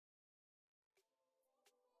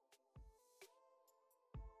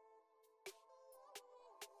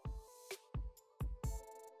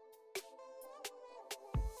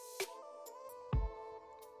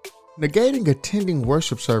Negating attending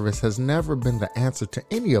worship service has never been the answer to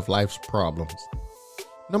any of life's problems.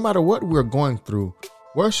 No matter what we're going through,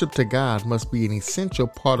 worship to God must be an essential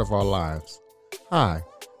part of our lives. Hi,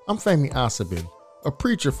 I'm Femi Asabin, a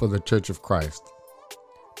preacher for the Church of Christ.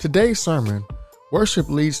 Today's sermon, Worship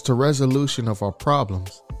Leads to Resolution of Our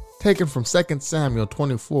Problems, taken from 2 Samuel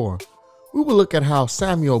 24, we will look at how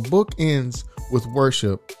Samuel bookends with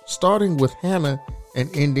worship, starting with Hannah and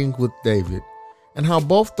ending with David, and how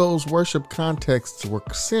both those worship contexts were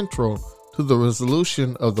central to the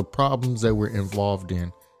resolution of the problems they were involved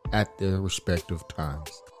in at their respective times.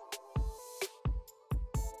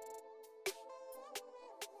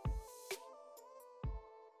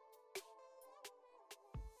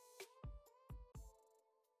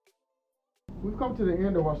 We've come to the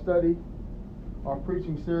end of our study, our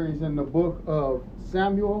preaching series in the book of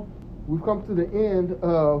Samuel. We've come to the end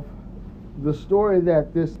of the story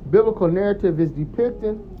that this biblical narrative is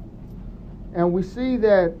depicting, and we see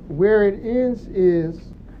that where it ends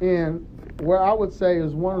is in where I would say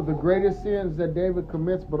is one of the greatest sins that David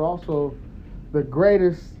commits, but also the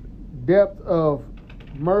greatest depth of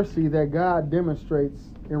mercy that God demonstrates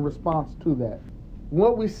in response to that.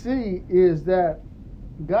 What we see is that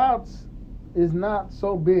God is not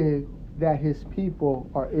so big that his people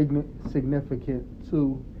are insignificant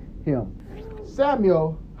to him.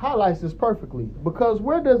 Samuel highlights this perfectly, because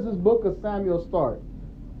where does this book of Samuel start?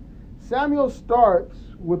 Samuel starts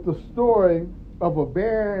with the story of a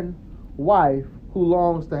barren wife who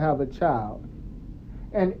longs to have a child,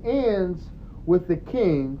 and ends with the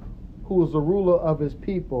king who is the ruler of his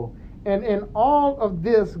people. And in all of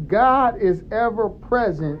this, God is ever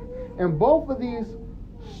present, and both of these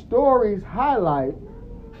stories highlight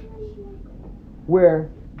where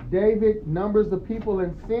David numbers the people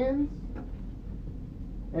in sins,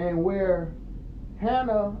 and where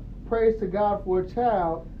Hannah prays to God for a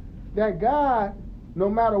child, that God, no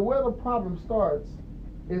matter where the problem starts,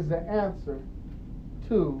 is the answer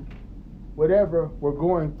to whatever we're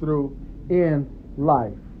going through in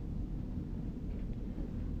life.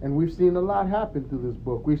 And we've seen a lot happen through this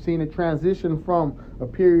book. We've seen it transition from a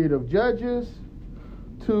period of judges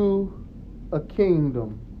to a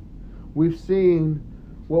kingdom. We've seen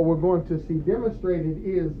what we're going to see demonstrated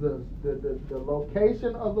is the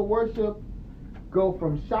location of the worship go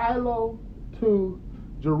from Shiloh to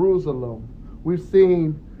Jerusalem. We've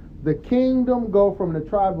seen the kingdom go from the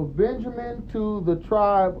tribe of Benjamin to the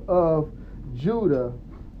tribe of Judah.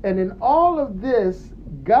 And in all of this,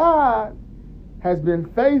 God has been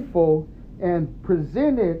faithful and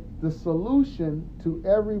presented the solution to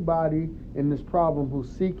everybody in this problem who's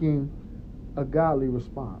seeking a godly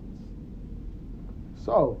response.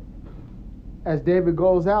 So, as David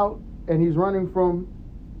goes out and he's running from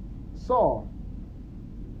Saul,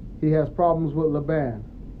 he has problems with Laban.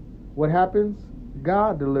 What happens?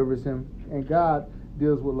 God delivers him, and God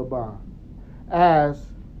deals with Laban. As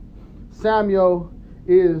Samuel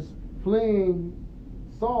is fleeing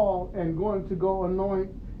Saul and going to go anoint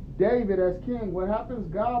David as king, what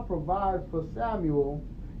happens? God provides for Samuel,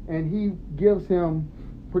 and he gives him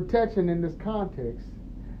protection in this context.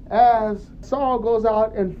 As Saul goes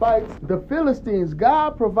out and fights the Philistines,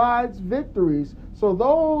 God provides victories. So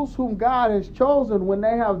those whom God has chosen, when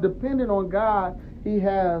they have depended on God, he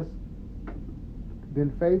has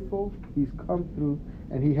been faithful, he's come through,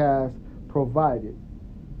 and he has provided.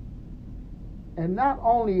 And not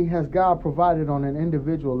only has God provided on an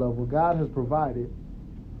individual level, God has provided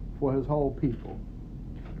for his whole people.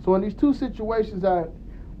 So in these two situations that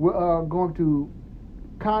we're going to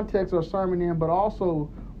context our sermon in, but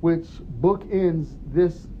also which bookends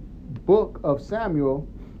this book of Samuel,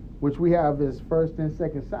 which we have as 1 and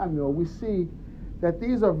 2 Samuel, we see that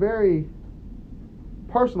these are very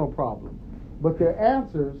personal problems, but their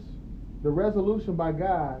answers, the resolution by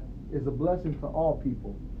God, is a blessing to all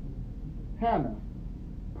people. Hannah,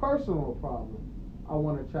 personal problem, I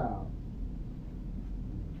want a child.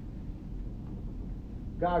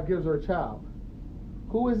 God gives her a child.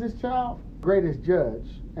 Who is this child? Greatest judge,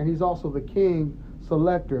 and he's also the king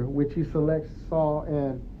selector, which he selects Saul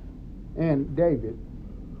and David.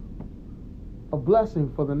 A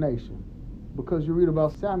blessing for the nation, because you read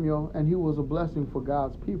about Samuel and he was a blessing for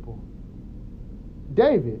God's people.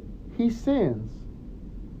 David, he sins.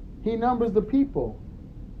 He numbers the people,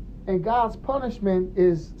 and God's punishment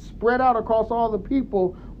is spread out across all the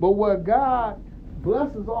people, but where God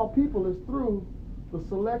blesses all people is through the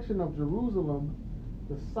selection of Jerusalem,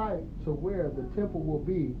 the site to where the temple will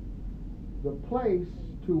be, the place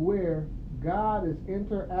to where God is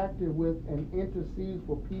interactive with and intercedes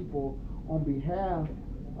for people on behalf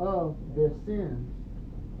of their sins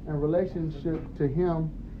and relationship to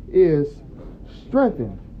him is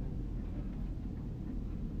strengthened.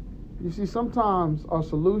 You see, sometimes our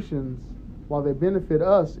solutions, while they benefit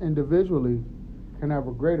us individually, can have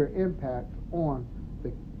a greater impact on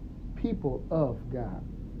the people of God.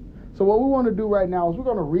 So what we want to do right now is we're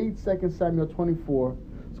going to read 2 Samuel 24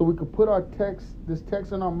 so we can put this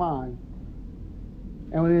text in our mind.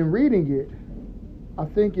 And when in reading it, I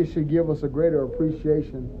think it should give us a greater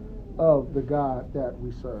appreciation of the God that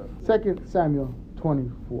we serve. 2 Samuel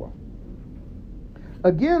 24.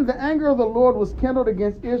 Again, the anger of the Lord was kindled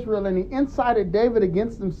against Israel, and he incited David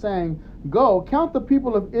against them, saying, Go, count the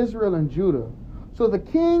people of Israel and Judah. So the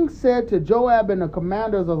king said to Joab and the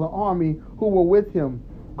commanders of the army who were with him,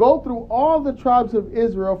 Go through all the tribes of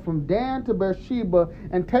Israel from Dan to Beersheba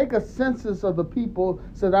and take a census of the people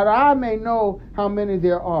so that I may know how many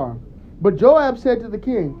there are. But Joab said to the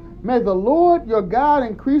king, May the Lord your God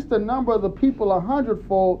increase the number of the people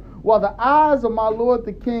 100-fold, while the eyes of my lord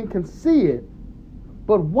the king can see it.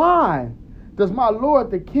 But why does my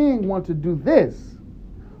lord the king want to do this?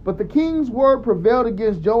 But the king's word prevailed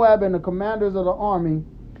against Joab and the commanders of the army.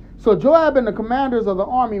 So Joab and the commanders of the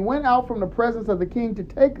army went out from the presence of the king to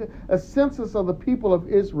take a census of the people of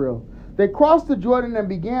Israel. They crossed the Jordan and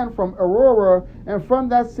began from Aurora, and from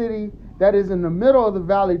that city that is in the middle of the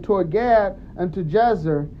valley toward Gad and to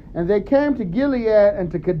Jazer. And they came to Gilead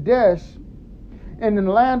and to Kadesh and in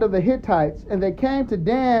the land of the Hittites. And they came to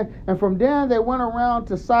Dan, and from Dan they went around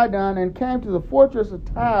to Sidon and came to the fortress of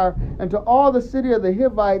Tyre and to all the city of the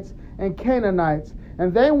Hivites and Canaanites.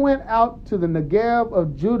 And they went out to the Negev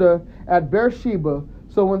of Judah at Beersheba.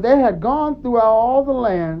 So when they had gone throughout all the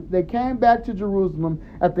land, they came back to Jerusalem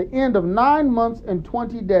at the end of 9 months and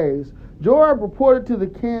 20 days. Joab reported to the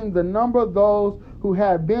king the number of those who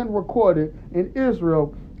had been recorded in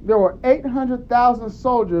Israel. There were 800,000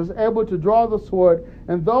 soldiers able to draw the sword,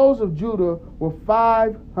 and those of Judah were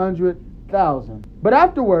 500,000. But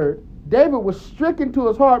afterward, David was stricken to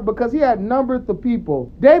his heart because he had numbered the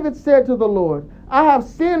people. David said to the Lord, I have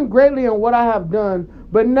sinned greatly in what I have done,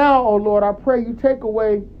 but now, O Lord, I pray you take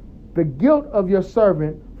away the guilt of your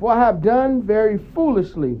servant, for I have done very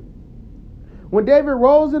foolishly. When David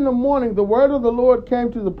rose in the morning, the word of the Lord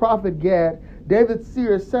came to the prophet Gad, David's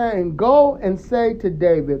seer, saying, Go and say to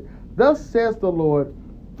David, Thus says the Lord,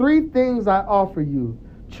 3 things I offer you.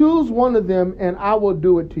 Choose one of them, and I will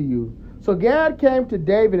do it to you. So Gad came to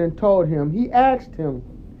David and told him. He asked him,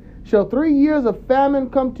 Shall 3 years of famine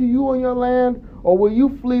come to you on your land, or will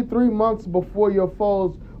you flee 3 months before your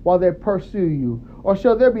foes while they pursue you? Or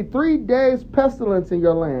shall there be 3 days pestilence in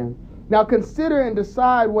your land? Now consider and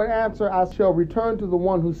decide what answer I shall return to the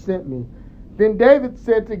one who sent me. Then David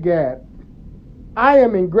said to Gad, I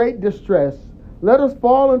am in great distress. Let us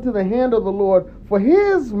fall into the hand of the Lord, for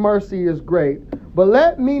his mercy is great. But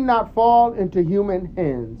let me not fall into human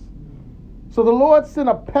hands. So the Lord sent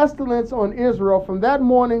a pestilence on Israel from that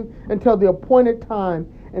morning until the appointed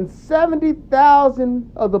time, and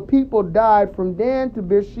 70,000 of the people died from Dan to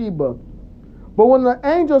Beersheba. But when the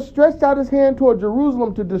angel stretched out his hand toward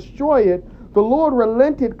Jerusalem to destroy it, the Lord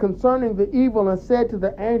relented concerning the evil and said to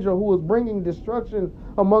the angel who was bringing destruction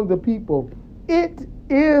among the people, It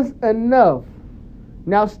is enough.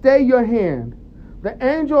 Now stay your hand. The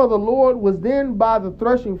angel of the Lord was then by the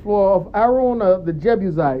threshing floor of Araunah the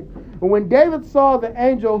Jebusite. And when David saw the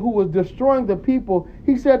angel who was destroying the people,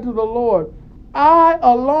 he said to the Lord, I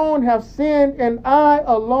alone have sinned, and I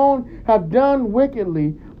alone have done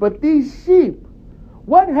wickedly. But these sheep,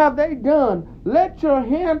 what have they done? Let your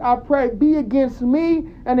hand, I pray, be against me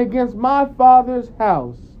and against my father's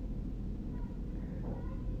house.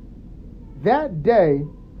 That day,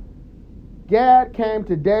 Gad came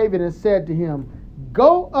to David and said to him,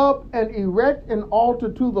 Go up and erect an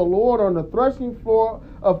altar to the Lord on the threshing floor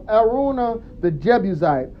of Araunah the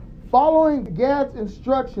Jebusite. Following Gad's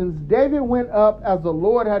instructions, David went up as the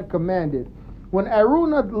Lord had commanded. When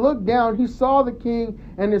Araunah looked down, he saw the king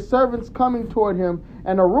and his servants coming toward him,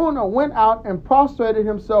 and Araunah went out and prostrated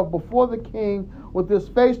himself before the king with his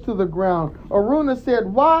face to the ground. Araunah said,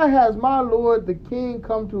 Why has my lord the king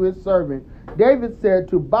come to his servant? David said,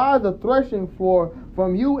 To buy the threshing floor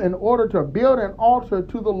from you in order to build an altar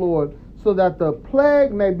to the Lord, so that the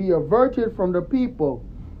plague may be averted from the people.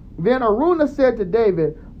 Then Araunah said to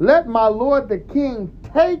David, Let my lord the king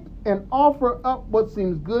take and offer up what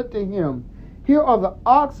seems good to him. Here are the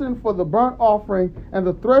oxen for the burnt offering, and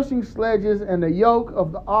the threshing sledges, and the yoke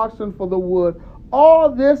of the oxen for the wood.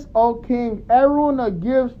 All this, O king, Araunah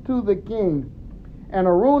gives to the king. And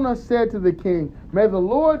Araunah said to the king, May the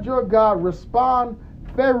Lord your God respond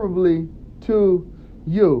favorably to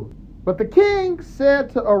you. But the king said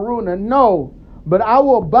to Araunah, No, but I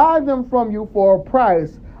will buy them from you for a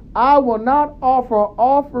price. I will not offer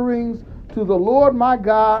offerings to the Lord my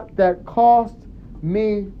God that cost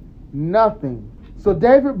me nothing. So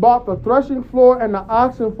David bought the threshing floor and the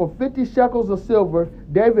oxen for 50 shekels of silver.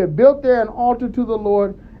 David built there an altar to the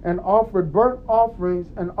Lord and offered burnt offerings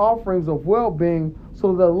and offerings of well-being.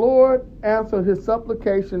 So the Lord answered his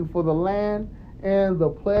supplication for the land, and the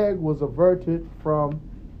plague was averted from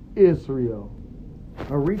Israel.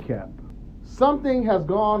 A recap. Something has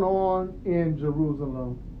gone on in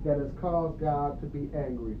Jerusalem that has caused God to be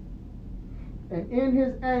angry. And in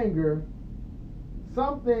his anger,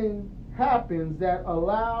 something happens that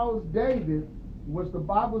allows David, which the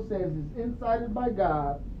Bible says is incited by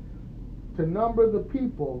God, to number the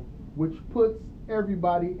people, which puts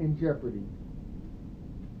everybody in jeopardy.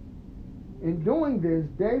 In doing this,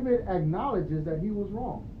 David acknowledges that he was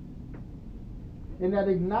wrong. In that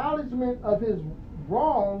acknowledgement of his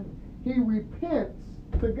wrong, he repents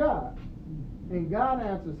to God. And God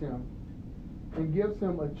answers him and gives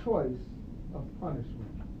him a choice of punishment.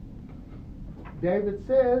 David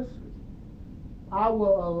says, I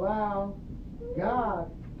will allow God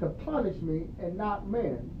to punish me and not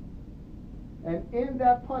man. And in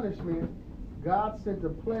that punishment, God sent a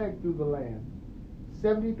plague through the land.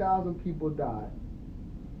 70,000 people died.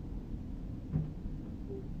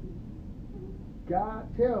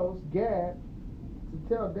 God tells Gad to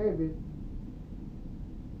tell David,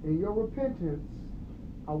 in your repentance,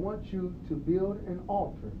 I want you to build an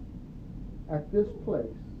altar at this place.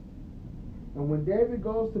 And when David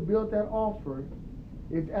goes to build that altar,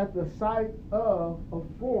 it's at the site of a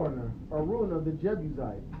foreigner, Araunah the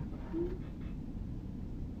Jebusite.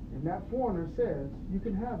 And that foreigner says, you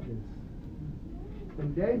can have this.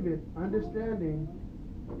 And David, understanding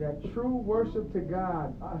that true worship to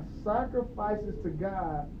God, sacrifices to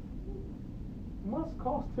God, must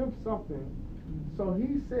cost him something. So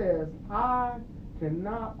he says, I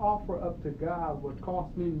cannot offer up to God what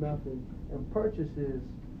costs me nothing, and purchases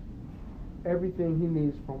everything he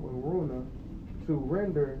needs from Araunah to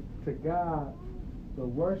render to God the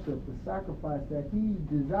worship, the sacrifice that he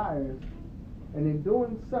desires. And in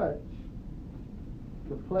doing such,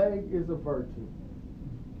 the plague is averted.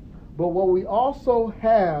 But what we also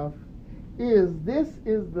have is this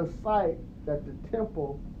is the site that the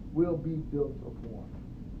temple will be built upon.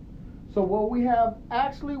 So what we have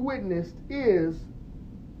actually witnessed is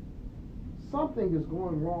something is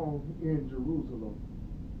going wrong in Jerusalem.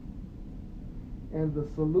 And the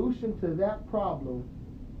solution to that problem,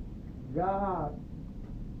 God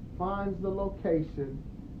finds the location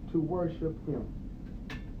to worship him.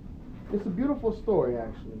 It's a beautiful story,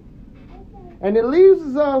 actually. And it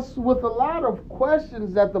leaves us with a lot of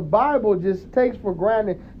questions that the Bible just takes for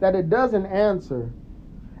granted that it doesn't answer.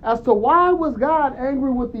 As to why was God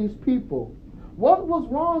angry with these people? What was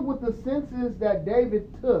wrong with the census that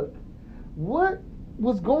David took? What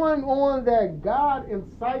was going on that God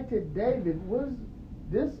incited David? Was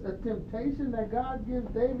this a temptation that God gives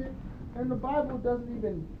David? And the Bible doesn't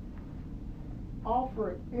even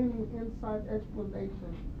offer any insight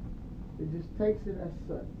explanation. It just takes it as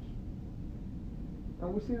such.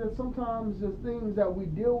 And we see that sometimes the things that we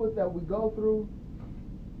deal with, that we go through,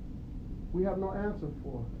 we have no answer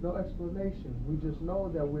for, no explanation. We just know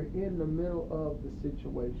that we're in the middle of the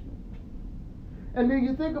situation. And then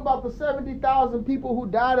you think about the 70,000 people who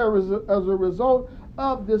died as a result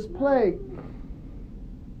of this plague.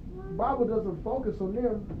 The Bible doesn't focus on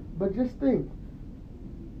them, but just think.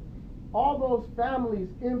 All those families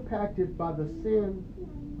impacted by the sin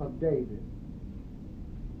of David.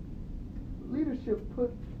 Leadership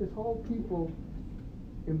put his whole people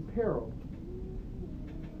in peril.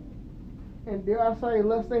 And dare I say,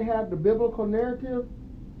 unless they have the biblical narrative,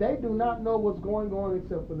 they do not know what's going on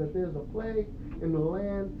except for that there's a plague in the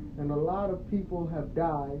land and a lot of people have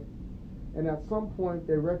died. And at some point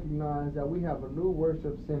they recognize that we have a new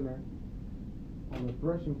worship center on the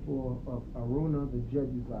threshing floor of Araunah the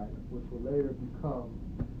Jebusite, which will later become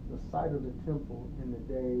the site of the temple in the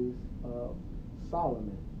days of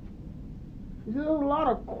Solomon. There's a lot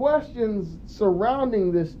of questions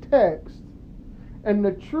surrounding this text, and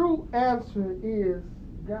the true answer is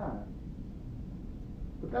God.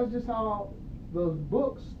 But that's just how the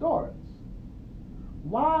book starts.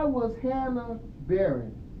 Why was Hannah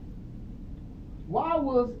barren? Why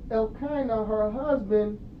was Elkanah, her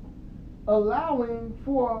husband, allowing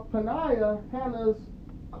for Peninnah, Hannah's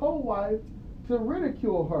co-wife, to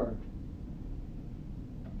ridicule her?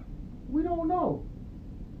 We don't know.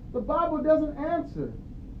 The Bible doesn't answer.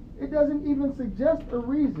 It doesn't even suggest a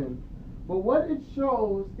reason. But what it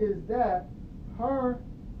shows is that her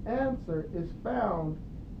answer is found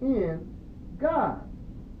in God.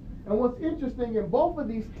 And what's interesting in both of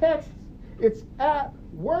these texts, it's at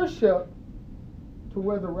worship to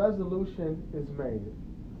where the resolution is made.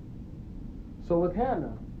 So with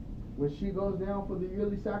Hannah, when she goes down for the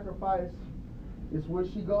yearly sacrifice, it's where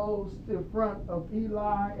she goes in front of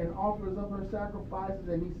Eli and offers up her sacrifices,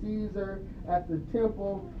 and he sees her at the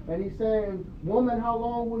temple, and he's saying, "Woman, how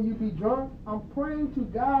long will you be drunk? I'm praying to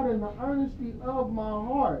God in the earnesty of my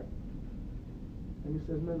heart." And he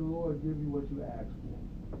says, "May the Lord give you what you ask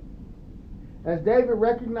for." As David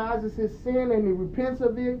recognizes his sin and he repents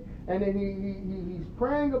of it, and then he's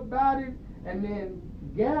praying about it, and then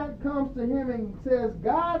Gad comes to him and says,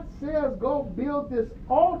 "God says go build this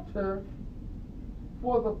altar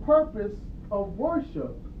for the purpose of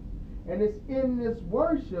worship." And it's in this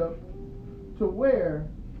worship to where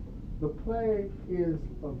the plague is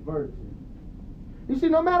averted. You see,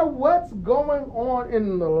 no matter what's going on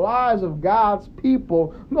in the lives of God's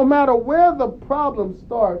people, no matter where the problem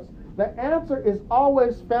starts, the answer is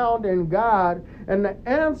always found in God, and the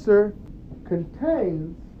answer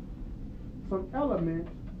contains some element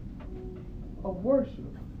of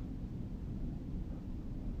worship.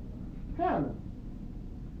 Hannah.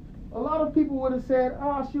 A lot of people would have said,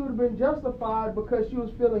 she would have been justified because she was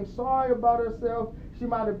feeling sorry about herself. She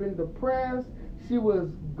might have been depressed. She was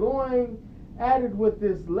going at it with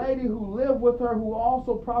this lady who lived with her, who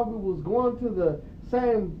also probably was going to the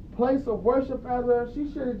same place of worship as her. She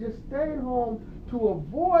should have just stayed home to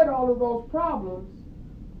avoid all of those problems,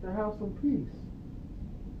 to have some peace.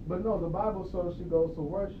 But no, the Bible says she goes to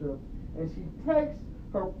worship, and she takes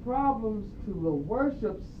her problems to the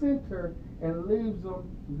worship center and leaves them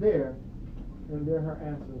there, and there her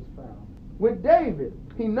answer is found. With David,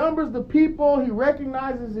 he numbers the people, he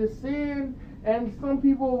recognizes his sin, and some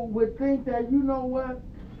people would think that, you know what,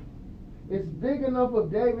 it's big enough of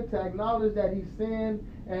David to acknowledge that he sinned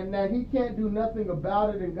and that he can't do nothing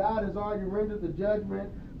about it, and God has already rendered the judgment,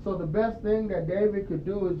 so the best thing that David could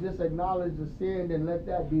do is just acknowledge the sin and let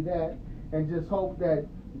that be that, and just hope that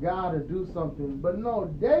God will do something. But no,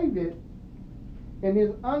 David, in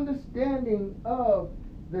his understanding of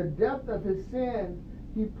the depth of his sin,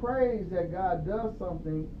 he prays that God does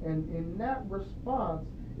something, and in that response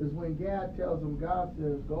is when Gad tells him, God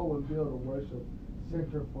says, go and build a worship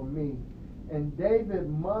center for me. And David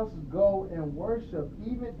must go and worship,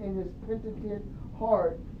 even in his penitent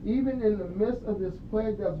heart, even in the midst of this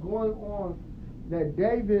plague that's going on, that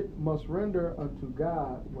David must render unto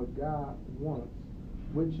God what God wants,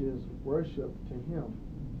 which is worship to him.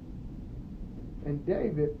 And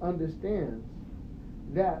David understands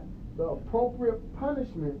that the appropriate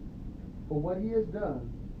punishment for what he has done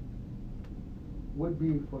would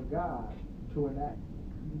be for God to enact.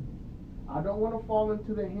 I don't want to fall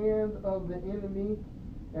into the hands of the enemy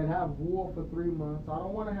and have war for 3 months. I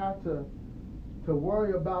don't want to have to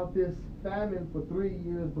worry about this famine for 3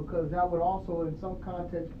 years, because that would also in some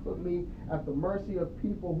context put me at the mercy of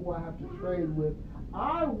people who I have to trade with.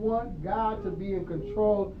 I want God to be in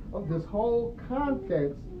control of this whole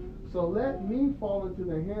context, so let me fall into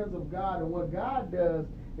the hands of God. And what God does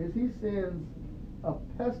is he sends a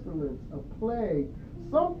pestilence, a plague,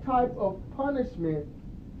 some type of punishment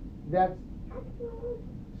that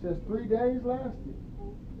just 3 days lasted,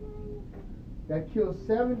 that killed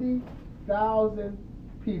 70,000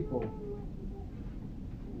 people.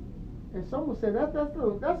 And some will say that's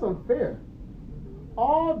unfair.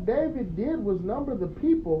 All David did was number the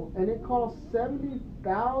people, and it cost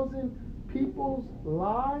 70,000 people's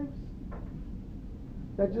lives.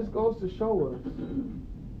 That just goes to show us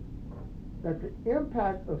that the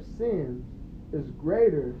impact of sin is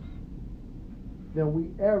greater than we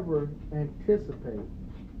ever anticipate.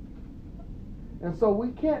 And so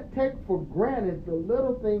we can't take for granted the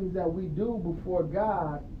little things that we do before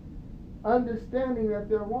God, understanding that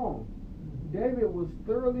they're wrong. David was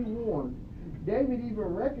thoroughly warned. David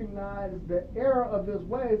even recognized the error of his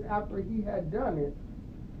ways after he had done it,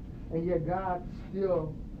 and yet God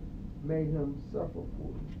still made him suffer for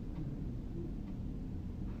it.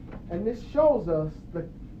 And this shows us the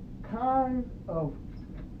kind of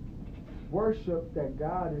worship that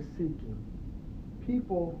God is seeking.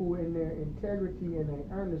 People who in their integrity and their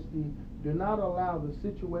earnesty do not allow the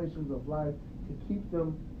situations of life to keep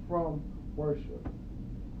them from worship.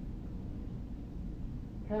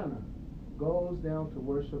 Hannah goes down to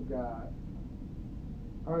worship God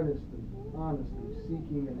earnestly, honestly,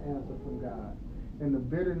 seeking an answer from God. In the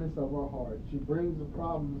bitterness of her heart, she brings the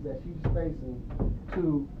problems that she's facing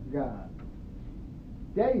to God.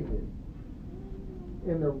 David,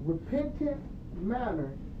 in a repentant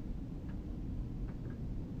manner,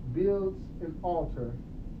 builds an altar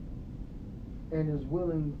and is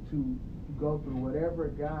willing to go through whatever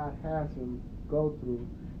God has him go through,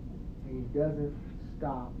 and he doesn't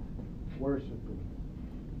stop worshiping.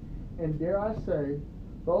 And dare I say,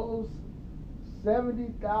 those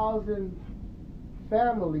 70,000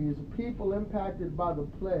 families, people impacted by the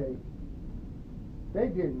plague, they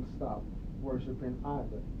didn't stop worshiping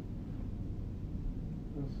either.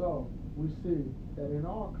 And so we see that in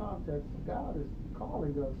all contexts, God is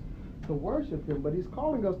calling us to worship him, but he's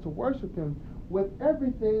calling us to worship him with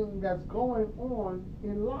everything that's going on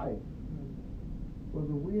in life.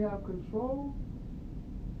 Whether we have control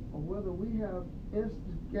or whether we have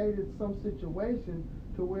instigated some situation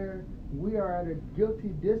to where we are at a guilty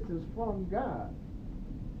distance from God.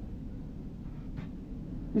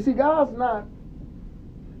 You see, God's not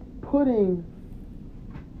putting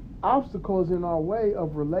obstacles in our way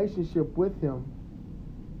of relationship with him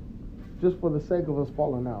just for the sake of us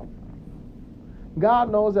falling out.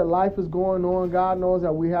 God knows that life is going on. God knows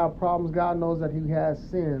that we have problems. God knows that he has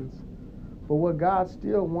sins. But what God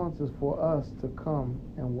still wants is for us to come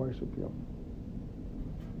and worship him.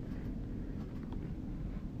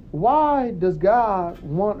 Why does God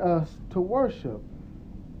want us to worship?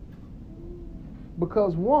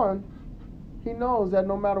 Because one, he knows that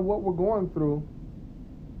no matter what we're going through,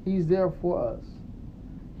 he's there for us.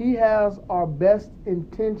 He has our best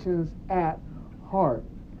intentions at heart.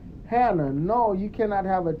 Hannah, no, you cannot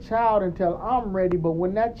have a child until I'm ready, but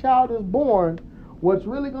when that child is born, what's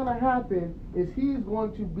really going to happen is he's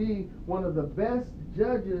going to be one of the best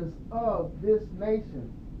judges of this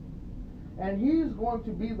nation. And he's going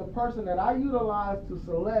to be the person that I utilize to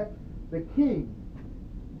select the king.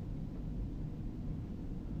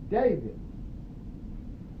 David,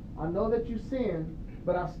 I know that you sinned,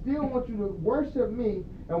 but I still want you to worship me.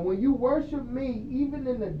 And when you worship me, even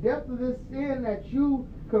in the depth of this sin that you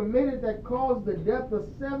committed that caused the death of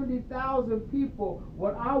 70,000 people,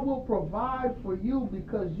 what I will provide for you,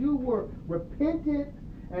 because you were repentant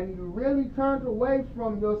and you really turned away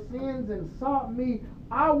from your sins and sought me,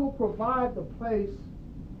 I will provide the place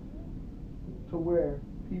to where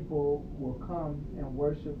people will come and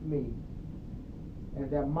worship me. And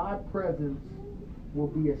that my presence will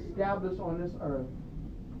be established on this earth,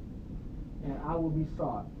 and I will be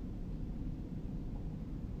sought.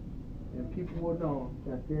 And people will know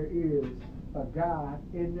that there is a God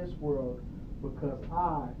in this world, because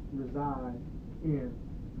I reside in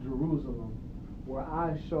Jerusalem, where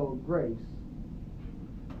I showed grace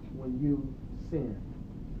when you sinned.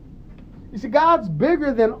 You see, God's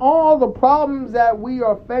bigger than all the problems that we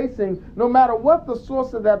are facing, no matter what the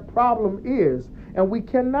source of that problem is. And we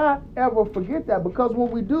cannot ever forget that, because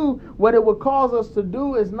when we do, what it would cause us to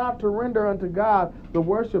do is not to render unto God the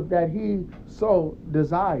worship that he so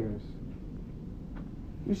desires.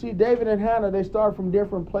 You see, David and Hannah, they start from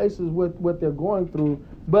different places with what they're going through,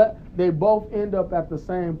 but they both end up at the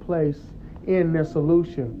same place in their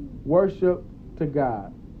solution: worship to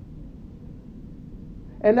God.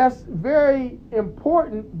 And that's very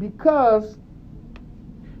important, because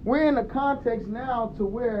we're in a context now to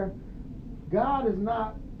where God is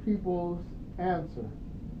not people's answer.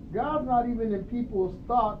 God's not even in people's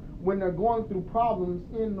thought when they're going through problems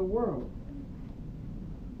in the world.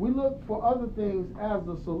 We look for other things as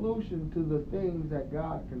the solution to the things that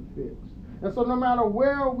God can fix. And so no matter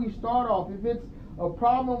where we start off, if it's a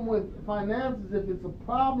problem with finances, if it's a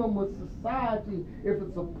problem with society, if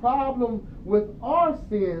it's a problem with our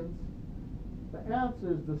sins, the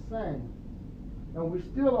answer is the same. And we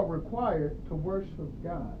still are required to worship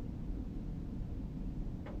God.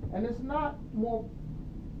 And it's not more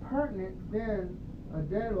pertinent than a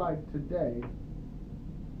day like today,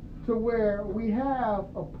 to where we have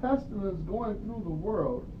a pestilence going through the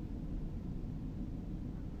world.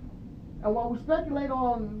 And while we speculate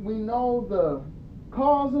on, we know the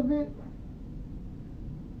cause of it,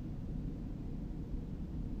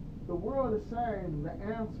 the world is saying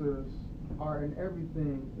the answers are in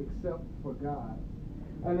everything except for God.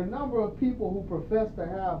 And a number of people who profess to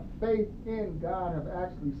have faith in God have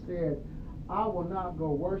actually said, I will not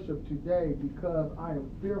go worship today because I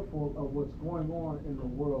am fearful of what's going on in the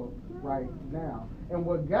world right now. And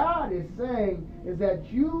what God is saying is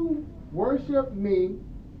that you worship me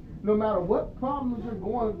no matter what problems you're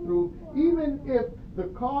going through, even if the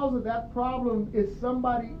cause of that problem is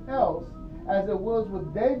somebody else, as it was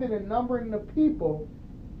with David in numbering the people.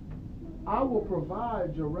 I will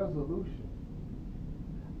provide your resolution.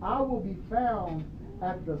 I will be found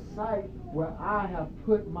at the site where I have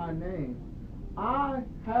put my name. I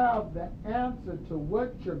have the answer to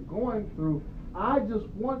what you're going through. I just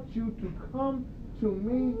want you to come to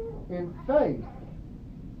me in faith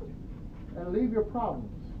and leave your problems.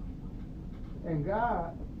 And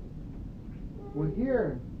God will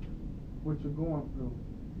hear what you're going through,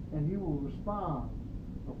 and he will respond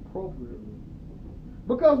appropriately.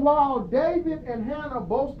 Because while David and Hannah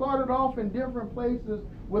both started off in different places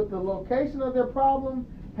with the location of their problem,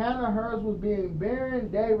 Hannah, hers was being barren.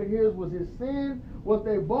 David, his was his sin. What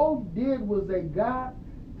they both did was they got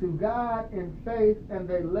to God in faith, and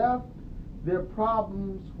they left their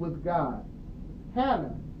problems with God.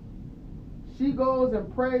 Hannah, she goes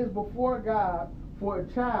and prays before God for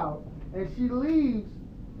a child, and she leaves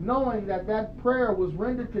knowing that that prayer was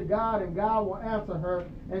rendered to God and God will answer her,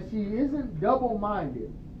 and she isn't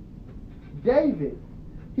double-minded. David,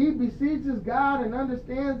 he beseeches God and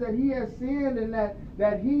understands that he has sinned and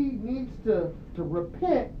that he needs to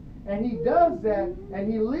repent, and he does that,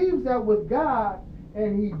 and he leaves that with God,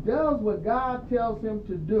 and he does what God tells him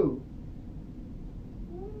to do.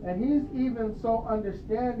 And he's even so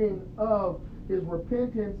understanding of his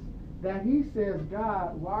repentance that he says,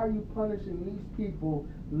 God, why are you punishing these people?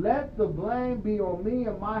 Let the blame be on me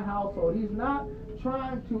and my household. He's not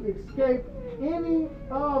trying to escape any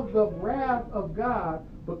of the wrath of God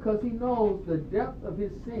because he knows the depth of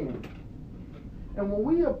his sin. And when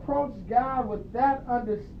we approach God with that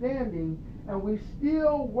understanding and we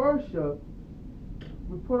still worship,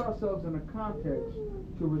 we put ourselves in a context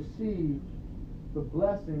to receive the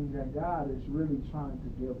blessing that God is really trying to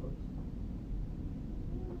give us.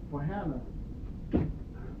 For Hannah,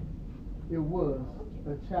 it was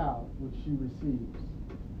a child which she receives.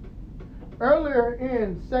 Earlier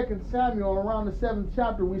in 2 Samuel, around the 7th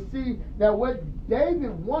chapter, we see that what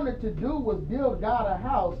David wanted to do was build God a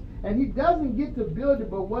house, and he doesn't get to build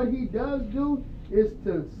it, but what he does do is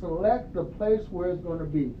to select the place where it's going to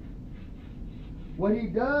be. What he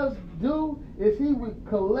does do is he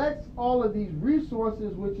collects all of these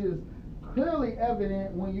resources, which is clearly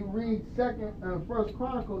evident when you read 2nd and 1st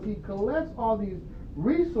Chronicles. He collects all these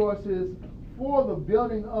resources for the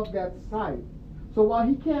building of that site. So while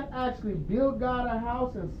he can't actually build God a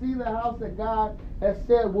house and see the house that God has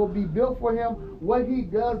said will be built for him, what he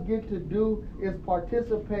does get to do is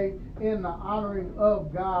participate in the honoring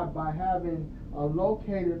of God by having a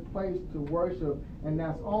located place to worship. And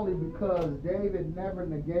that's only because David never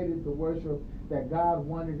negated the worship that God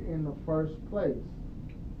wanted in the first place.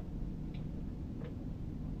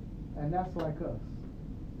 And that's like us.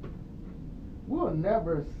 We'll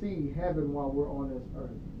never see heaven while we're on this earth.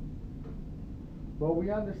 But we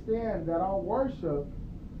understand that our worship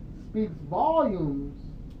speaks volumes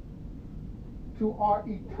to our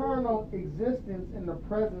eternal existence in the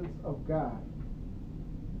presence of God.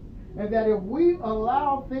 And that if we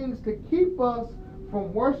allow things to keep us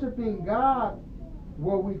from worshiping God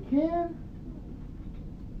where we can,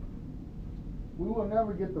 we will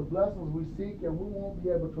never get the blessings we seek, and we won't be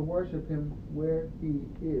able to worship Him where He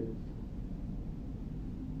is.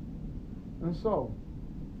 And so,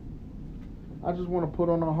 I just want to put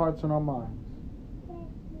on our hearts and our minds.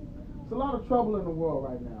 There's a lot of trouble in the world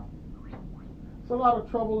right now. There's a lot of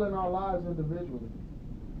trouble in our lives individually.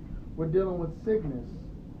 We're dealing with sickness.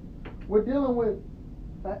 We're dealing with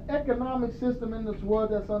an economic system in this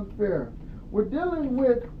world that's unfair. We're dealing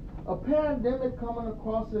with a pandemic coming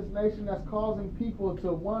across this nation that's causing people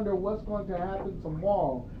to wonder what's going to happen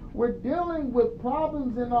tomorrow. We're dealing with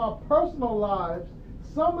problems in our personal lives.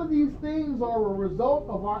 Some of these things are a result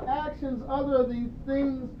of our actions. Other of these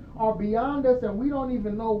things are beyond us, and we don't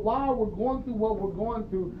even know why we're going through what we're going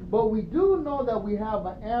through. But we do know that we have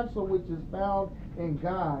an answer which is found in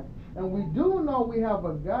God. And we do know we have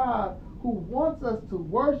a God who wants us to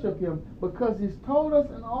worship Him, because He's told us,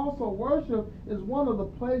 and also worship is one of the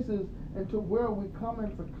places into where we come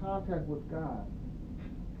into contact with God.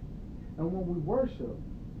 And when we worship,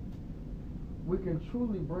 we can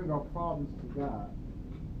truly bring our problems to God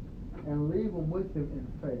and leave them with Him in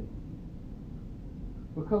faith.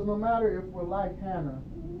 Because no matter if we're like Hannah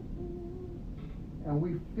and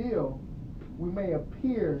we feel we may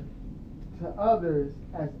appear to others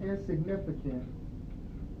as insignificant,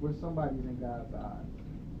 we're somebody's in God's eyes.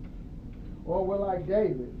 Or we're like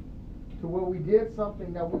David, to where we did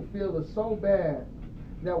something that we feel is so bad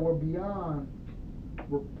that we're beyond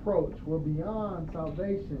reproach, we're beyond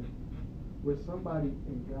salvation, we're somebody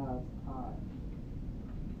in God's eyes.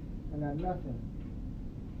 And that nothing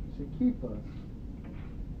should keep us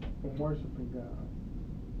from worshiping God.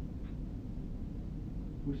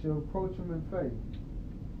 We should approach Him in faith.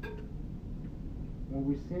 When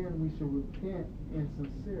we sin, we should repent in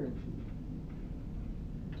sincerity.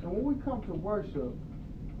 And when we come to worship,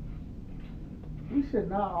 we should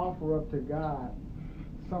not offer up to God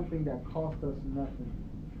something that costs us nothing.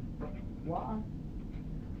 Why?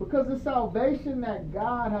 Because the salvation that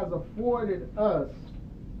God has afforded us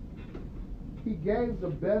He gave the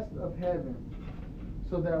best of heaven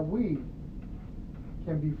so that we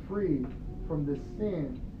can be freed from the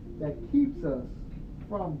sin that keeps us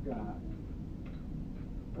from God.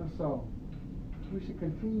 And so, we should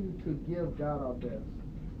continue to give God our best.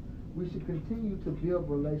 We should continue to build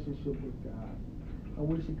relationship with God. And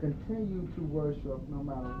we should continue to worship no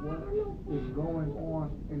matter what is going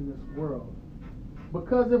on in this world.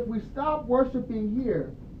 Because if we stop worshiping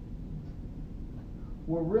here,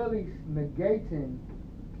 we're really negating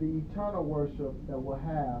the eternal worship that we'll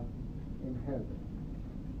have in heaven.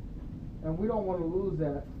 And we don't want to lose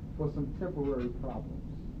that for some temporary problems.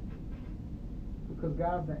 Because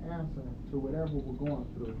God's the answer to whatever we're going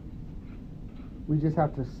through. We just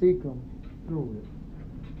have to seek Him through it.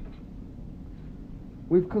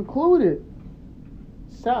 We've concluded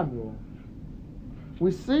Samuel.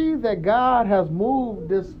 We see that God has moved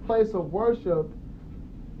this place of worship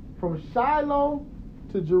from Shiloh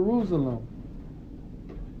to Jerusalem.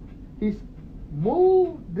 He's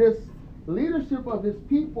moved this leadership of His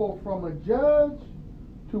people from a judge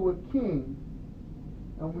to a king.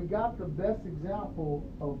 And we got the best example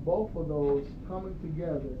of both of those coming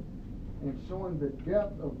together and showing the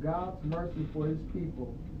depth of God's mercy for His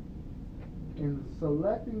people in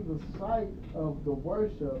selecting the site of the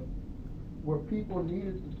worship where people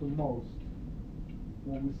needed it the most,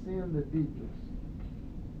 when we sin the deepest.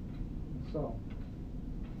 So,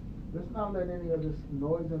 let's not let any of this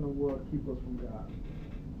noise in the world keep us from God.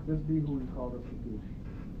 Let's be who He called us to be.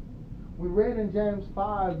 We read in James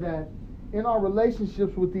 5 that in our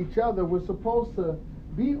relationships with each other, we're supposed to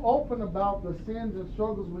be open about the sins and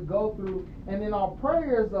struggles we go through. And in our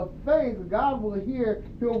prayers of faith, God will hear.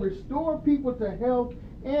 He'll restore people to health,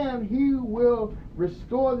 and He will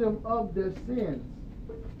restore them of their sins.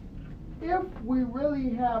 If we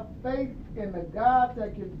really have faith in the God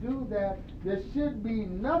that can do that, there should be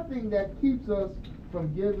nothing that keeps us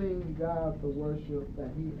from giving God the worship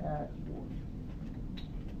that He asked for.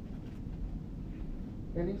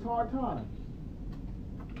 In these hard times,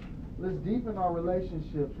 let's deepen our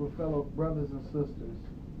relationships with fellow brothers and sisters,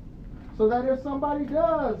 so that if somebody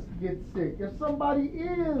does get sick, if somebody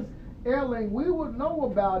is ailing, we would know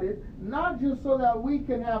about it, not just so that we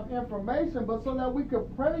can have information, but so that we can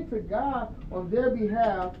pray to God on their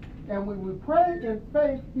behalf. And when we pray in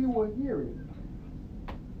faith, He will hear it,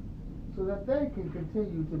 so that they can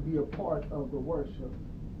continue to be a part of the worship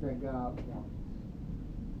that God wants.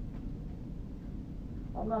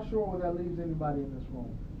 I'm not sure where that leaves anybody in this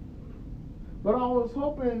room. But I was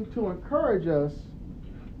hoping to encourage us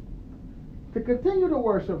to continue to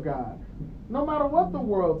worship God, no matter what the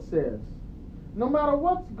world says, no matter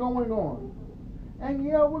what's going on. And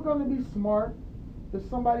yeah, we're going to be smart. If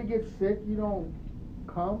somebody gets sick, you don't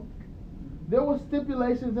come. There were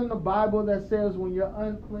stipulations in the Bible that says when you're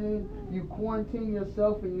unclean, you quarantine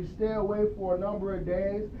yourself and you stay away for a number of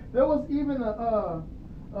days. There was even a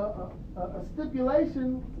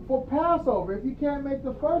stipulation for Passover. If you can't make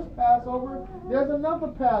the first Passover, there's another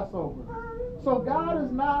Passover. So God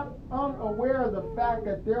is not unaware of the fact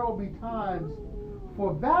that there will be times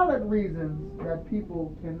for valid reasons that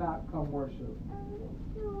people cannot come worship.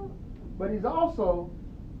 But He's also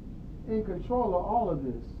in control of all of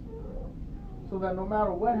this, so that no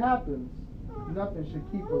matter what happens, nothing should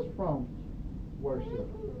keep us from worship.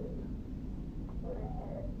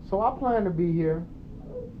 So I plan to be here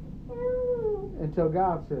until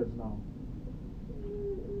God says no.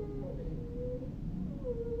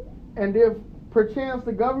 And if perchance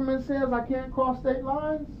the government says I can't cross state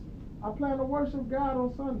lines, I plan to worship God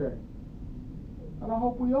on Sunday. And I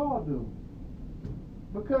hope we all do.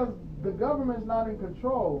 Because the government's not in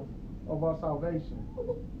control of our salvation.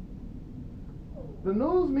 The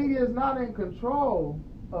news media is not in control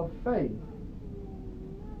of faith.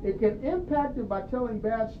 It can impact it by telling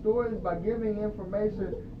bad stories, by giving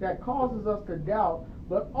information that causes us to doubt.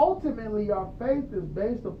 But ultimately, our faith is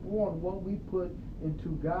based upon what we put into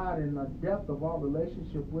God and the depth of our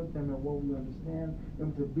relationship with Him and what we understand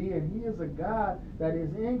Him to be. And He is a God that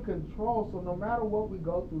is in control. So no matter what we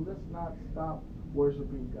go through, let's not stop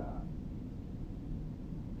worshiping God.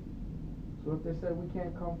 So if they say we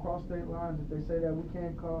can't come cross state lines, if they say that we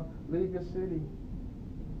can't leave your city,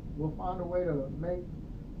 we'll find a way to make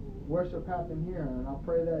worship happen here. And I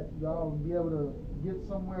pray that y'all will be able to get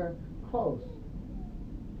somewhere close.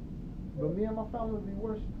 But me and my family will be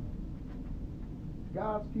worshiping.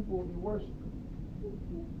 God's people will be worshiping.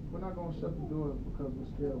 We're not going to shut the doors because we're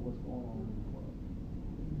scared of what's going on in the world.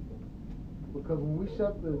 Because when we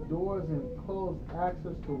shut the doors and close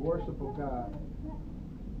access to worship of God,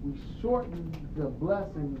 we shorten the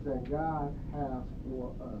blessings that God has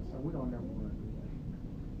for us. And we don't ever want to do that.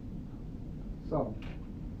 So,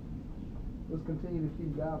 let's continue to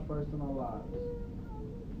keep God first in our lives,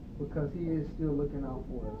 because He is still looking out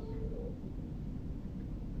for us,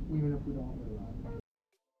 even if we don't realize it.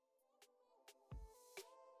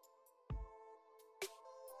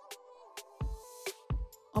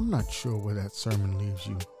 I'm not sure where that sermon leaves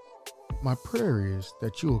you. My prayer is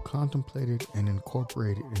that you will contemplate it and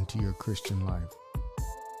incorporate it into your Christian life.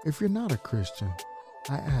 If you're not a Christian,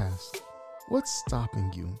 I ask, what's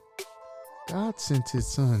stopping you? God sent His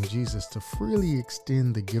Son Jesus to freely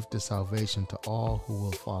extend the gift of salvation to all who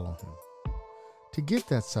will follow Him. To get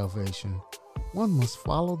that salvation, one must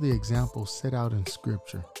follow the examples set out in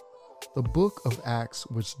Scripture. The book of Acts,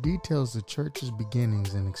 which details the church's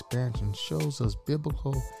beginnings and expansion, shows us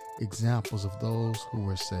biblical examples of those who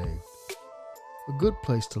were saved. A good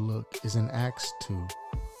place to look is in Acts 2.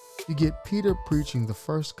 You get Peter preaching the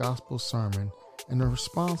first gospel sermon and the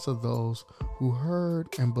response of those who heard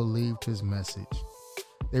and believed his message.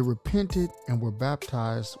 They repented and were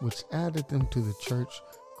baptized, which added them to the church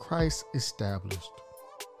Christ established.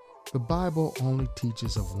 The Bible only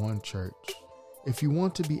teaches of one church. If you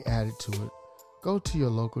want to be added to it, go to your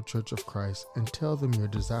local Church of Christ and tell them your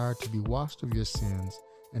desire to be washed of your sins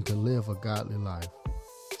and to live a godly life.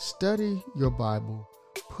 Study your Bible,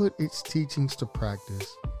 put its teachings to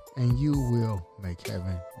practice, and you will make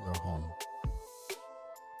heaven your home.